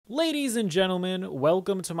Ladies and gentlemen,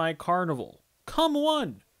 welcome to my carnival. Come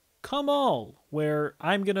one, come all, where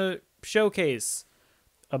I'm gonna showcase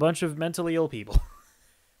a bunch of mentally ill people.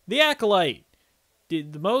 The Acolyte,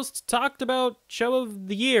 the most talked about show of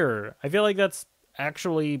the year. I feel like that's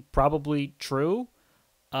actually probably true.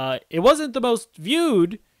 It wasn't the most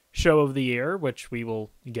viewed show of the year, which we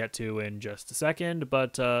will get to in just a second,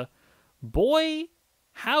 but boy,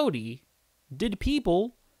 howdy, did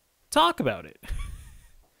people talk about it.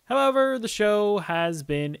 However, the show has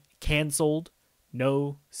been canceled.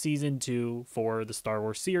 No season 2 for the Star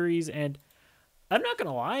Wars series, and I'm not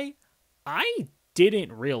gonna lie, I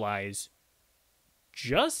didn't realize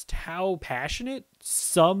just how passionate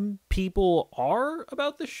some people are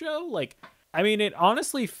about the show. Like, I mean, it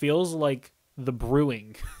honestly feels like the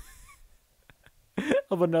brewing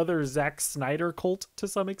of another Zack Snyder cult to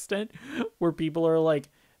some extent, where people are like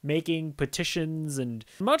making petitions, and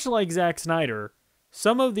much like Zack Snyder,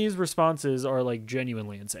 some of these responses are like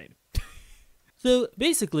genuinely insane. So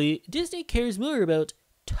basically, Disney cares more about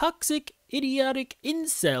toxic, idiotic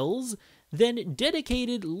incels than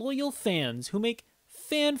dedicated, loyal fans who make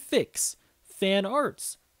fanfics, fan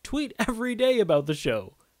arts, tweet every day about the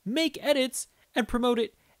show, make edits, and promote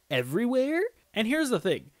it everywhere. And here's the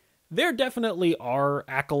thing. There definitely are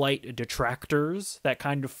Acolyte detractors that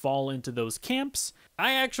kind of fall into those camps.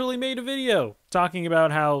 I actually made a video talking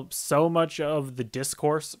about how so much of the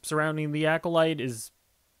discourse surrounding the Acolyte is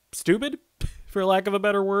stupid, for lack of a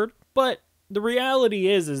better word. But the reality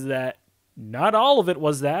is that not all of it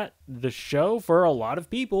was that. The show, for a lot of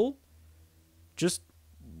people, just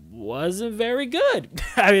wasn't very good.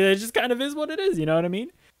 I mean, it just kind of is what it is, you know what I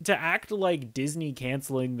mean? To act like Disney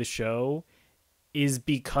canceling the show is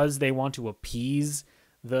because they want to appease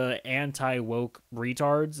the anti-woke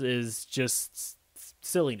retards is just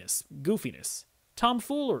silliness, goofiness,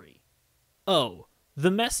 tomfoolery. Oh,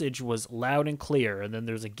 the message was loud and clear, and then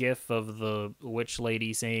there's a gif of the witch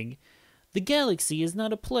lady saying, "The galaxy is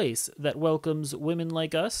not a place that welcomes women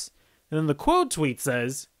like us." And then the quote tweet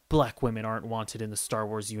says, "Black women aren't wanted in the Star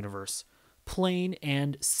Wars universe. Plain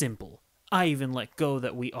and simple. I even let go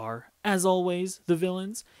that we are, as always, the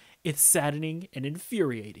villains. It's saddening and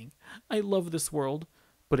infuriating. I love this world,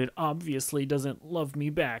 but it obviously doesn't love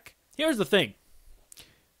me back." Here's the thing.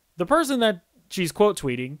 The person that she's quote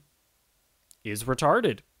tweeting is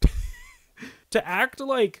retarded. To act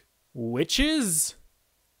like witches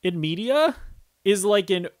in media is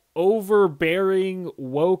like an overbearing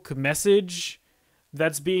woke message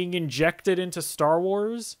that's being injected into Star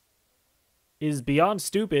Wars is beyond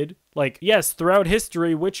stupid. Like, yes, throughout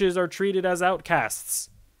history, witches are treated as outcasts.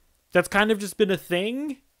 That's kind of just been a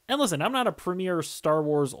thing. And listen, I'm not a premier Star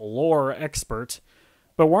Wars lore expert,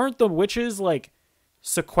 but weren't the witches, like,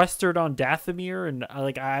 sequestered on Dathomir? And,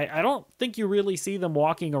 like, I don't think you really see them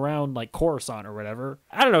walking around, like, Coruscant or whatever.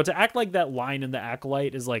 I don't know, to act like that line in The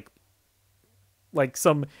Acolyte is, like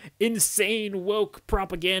some insane woke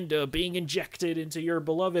propaganda being injected into your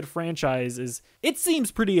beloved franchise it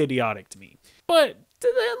seems pretty idiotic to me. But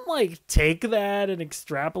to then, like, take that and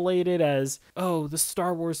extrapolate it as, oh, the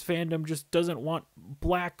Star Wars fandom just doesn't want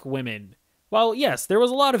black women. Well, yes, there was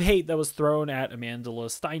a lot of hate that was thrown at Amandla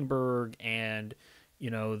Steinberg and, you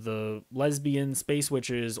know, the lesbian space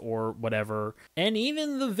witches or whatever, and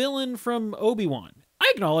even the villain from Obi-Wan.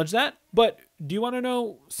 I acknowledge that, but do you want to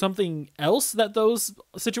know something else that those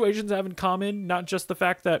situations have in common? Not just the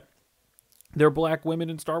fact that they're black women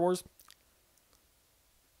in Star Wars?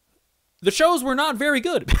 The shows were not very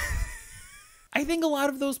good. I think a lot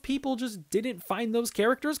of those people just didn't find those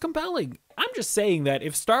characters compelling. I'm just saying that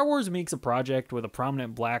if Star Wars makes a project with a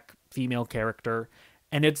prominent black female character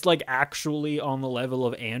and it's like actually on the level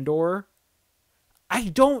of Andor, I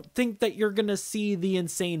don't think that you're going to see the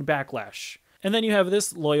insane backlash. And then you have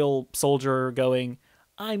this loyal soldier going,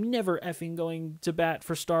 "I'm never effing going to bat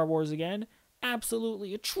for Star Wars again.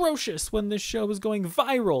 Absolutely atrocious," when this show was going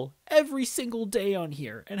viral every single day on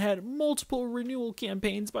here and had multiple renewal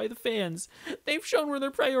campaigns by the fans. They've shown where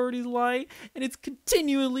their priorities lie, and it's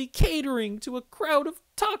continually catering to a crowd of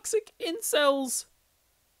toxic incels.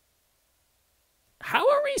 How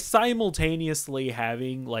are we simultaneously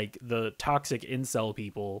having, like, the toxic incel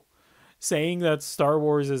people saying that Star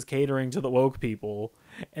Wars is catering to the woke people,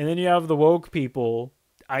 and then you have the woke people,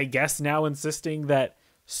 I guess, now insisting that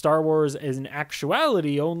Star Wars is in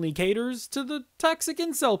actuality only caters to the toxic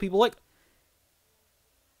incel people? Like,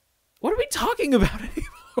 what are we talking about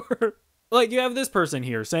anymore? Like, you have this person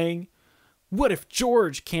here saying, "What if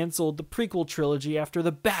George canceled the prequel trilogy after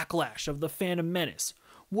the backlash of The Phantom Menace?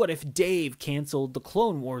 What if Dave canceled the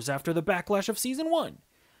Clone Wars after the backlash of Season 1?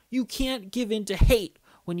 You can't give in to hate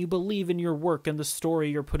when you believe in your work and the story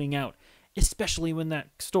you're putting out, especially when that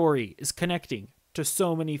story is connecting to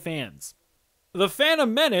so many fans. The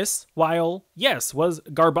Phantom Menace, while, yes, was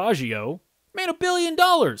garbaggio, made $1 billion.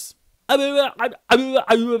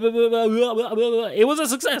 It was a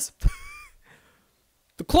success.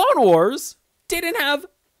 The Clone Wars didn't have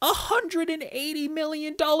a $180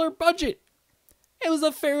 million budget. It was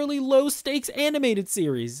a fairly low-stakes animated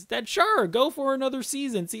series that, sure, go for another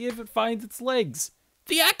season, see if it finds its legs.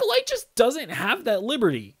 The Acolyte just doesn't have that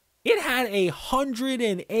liberty. It had a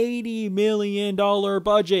 $180 million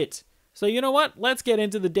budget. So you know what? Let's get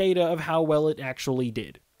into the data of how well it actually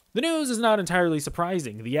did. The news is not entirely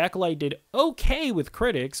surprising. The Acolyte did okay with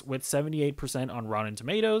critics, with 78% on Rotten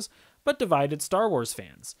Tomatoes, but divided Star Wars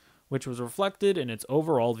fans, which was reflected in its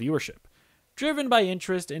overall viewership. Driven by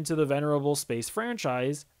interest into the venerable space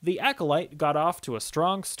franchise, The Acolyte got off to a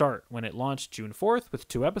strong start when it launched June 4th with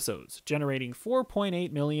 2 episodes, generating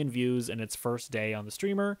 4.8 million views in its first day on the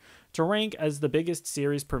streamer, to rank as the biggest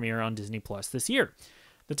series premiere on Disney Plus this year.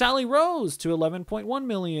 The tally rose to 11.1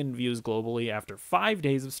 million views globally after 5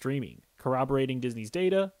 days of streaming. Corroborating Disney's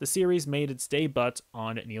data, the series made its debut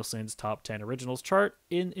on Nielsen's Top 10 Originals chart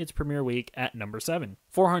in its premiere week at number 7,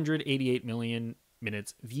 488 million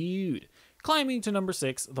minutes viewed, climbing to number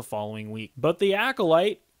 6 the following week. But The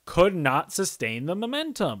Acolyte could not sustain the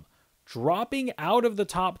momentum, dropping out of the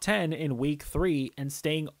top 10 in week 3 and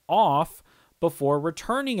staying off before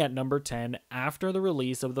returning at number 10 after the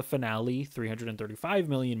release of the finale, 335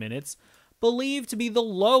 million minutes, believed to be the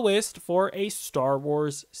lowest for a Star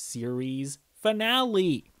Wars series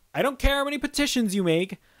finale. I don't care how many petitions you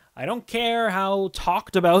make. I don't care how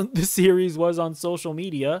talked about the series was on social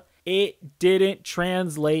media. It didn't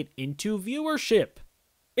translate into viewership.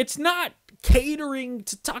 It's not catering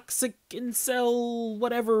to toxic incel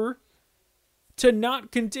whatever to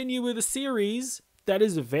not continue with a series that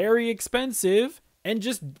is very expensive and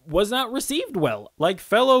just was not received well. Like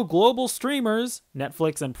fellow global streamers,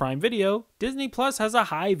 Netflix and Prime Video, Disney Plus has a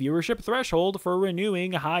high viewership threshold for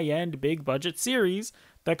renewing a high-end big-budget series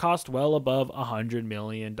that cost well above $100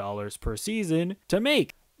 million per season to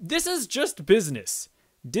make. This is just business.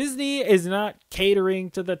 Disney is not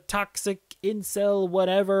catering to the toxic incel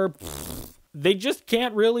whatever. They just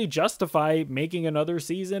can't really justify making another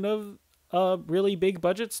season of a really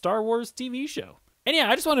big-budget Star Wars TV show. And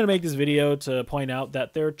yeah, I just wanted to make this video to point out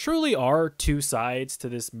that there truly are 2 sides to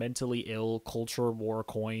this mentally ill culture war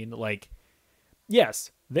coin. Like,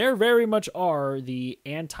 yes, there very much are the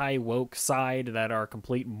anti-woke side that are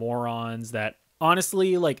complete morons that,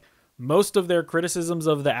 honestly, like, most of their criticisms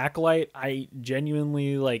of The Acolyte, I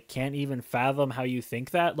genuinely, like, can't even fathom how you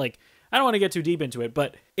think that. Like, I don't want to get too deep into it,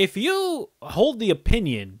 but if you hold the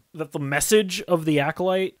opinion that the message of The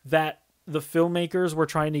Acolyte that the filmmakers were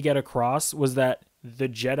trying to get across was that the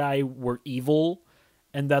Jedi were evil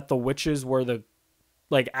and that the witches were the,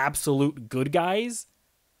 like, absolute good guys,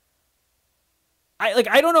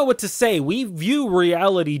 I don't know what to say. We view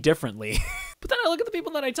reality differently. But then I look at the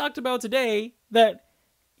people that I talked about today that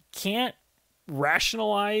can't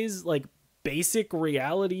rationalize, like, basic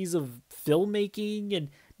realities of filmmaking, and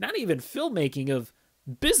not even filmmaking, of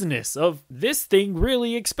business, of this thing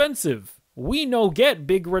really expensive. We no get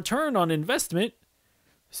big return on investment,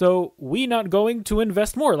 so we not going to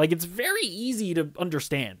invest more. Like, it's very easy to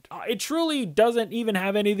understand. It truly doesn't even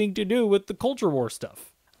have anything to do with the culture war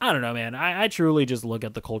stuff. I don't know, man. I truly just look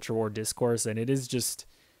at the culture war discourse, and it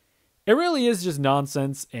really is just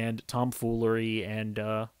nonsense and tomfoolery, and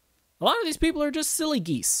a lot of these people are just silly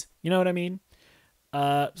geese. You know what I mean?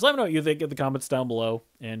 So let me know what you think in the comments down below,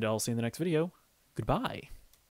 and I'll see you in the next video. Goodbye.